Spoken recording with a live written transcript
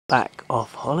back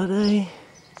off holiday,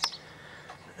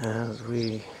 as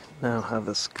we now have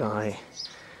a sky.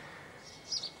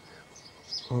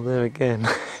 Although again,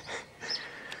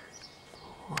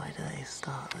 why do they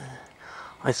start there?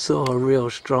 I saw a real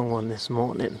strong one this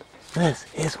morning.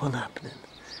 Here's one happening.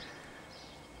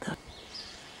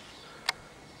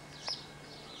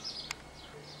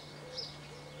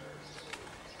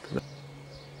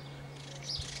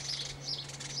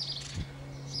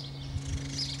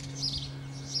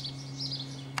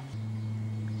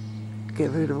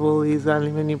 Get rid of all these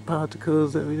aluminium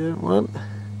particles that we don't want,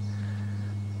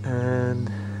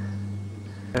 and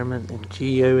experiment in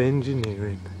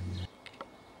geoengineering.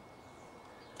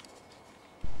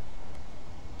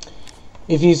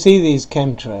 If you see these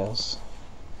chemtrails,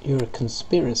 you're a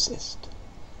conspiracist.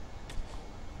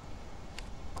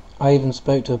 I even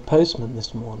spoke to a postman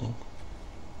this morning.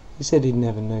 He said he'd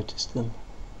never noticed them.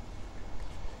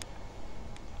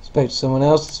 Spoke to someone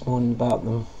else this morning about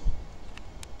them,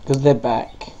 because they're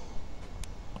back.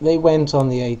 They went on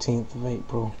the 18th of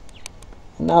April,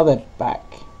 and now they're back.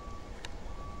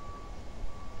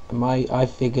 And I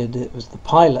figured it was the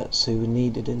pilots who were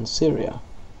needed in Syria,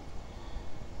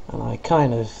 and I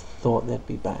kind of thought they'd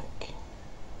be back.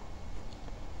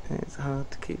 It's hard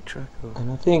to keep track of.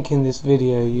 And I think in this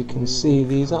video you can see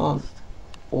these aren't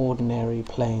ordinary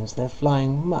planes. They're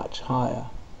flying much higher,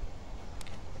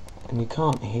 and you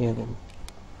can't hear them.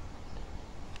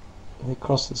 They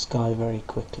cross the sky very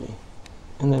quickly,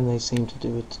 and then they seem to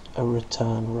do a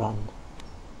return run.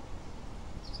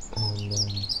 And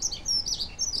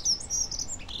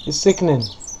it's sickening.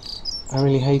 I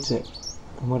really hate it.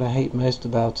 And what I hate most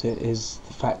about it is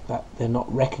the fact that they're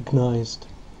not recognised.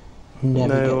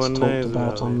 Never gets talked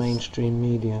about on mainstream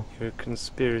media. You're a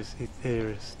conspiracy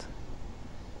theorist.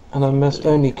 And I must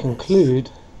only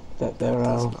conclude that there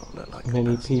are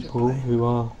many people who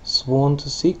are sworn to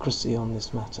secrecy on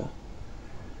this matter.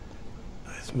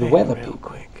 The weather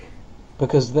people,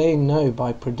 because they know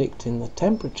by predicting the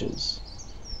temperatures.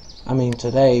 I mean,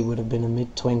 today would have been a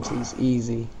mid-20s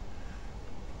easy,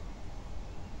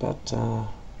 but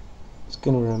it's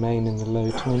going to remain in the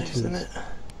low 20s.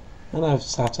 And I've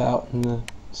sat out in the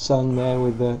sun there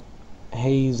with the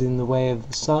haze in the way of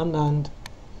the sun, and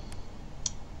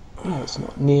it's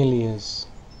not nearly as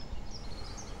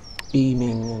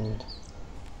beaming and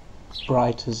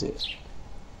bright as it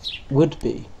would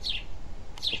be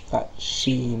if that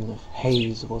sheen of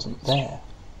haze wasn't there.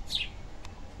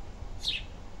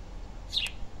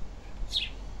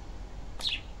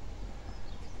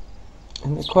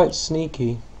 And they're quite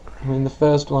sneaky. I mean, the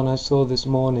first one I saw this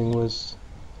morning was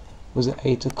at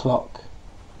 8 o'clock.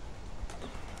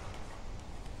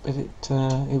 But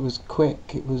it was quick,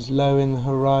 it was low in the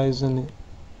horizon,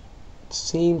 it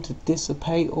seemed to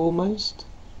dissipate almost.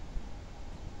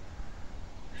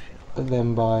 But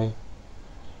then by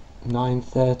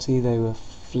 9:30 they were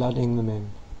flooding them in.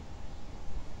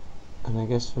 And I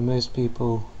guess for most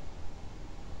people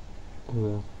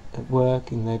who are at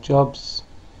work in their jobs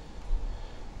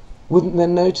wouldn't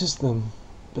then notice them,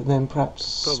 but then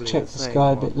perhaps probably check the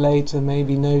sky a bit later,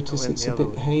 maybe notice it's a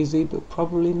bit hazy, but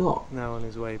probably not. Now on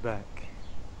his way back.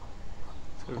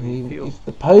 If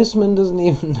the postman doesn't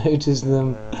even notice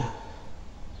them,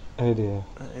 oh dear.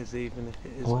 That is even if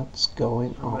it is what's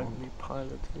going on?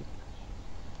 Piloted.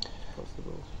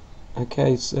 Possible.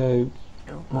 Okay, so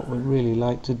what we'd really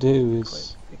like to do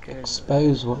is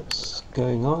expose what's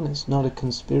going on. It's not a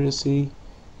conspiracy.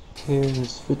 Here in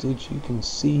this footage you can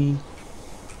see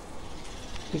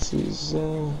this is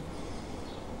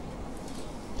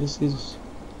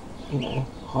you know,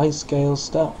 high scale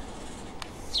stuff.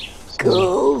 So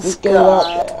cool. Let's go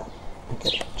out there.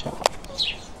 Okay, ciao.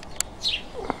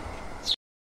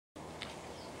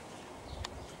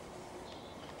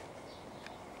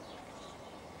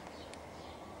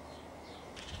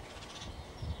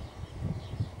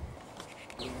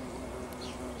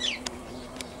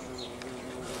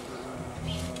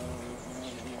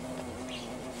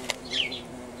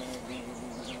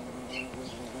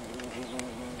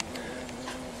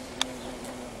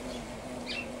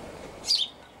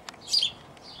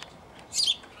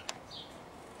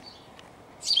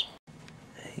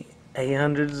 Hey,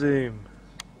 800 zoom.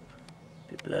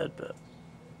 Bit blurred, but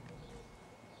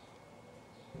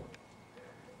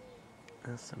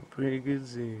that's some pretty good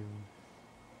zoom.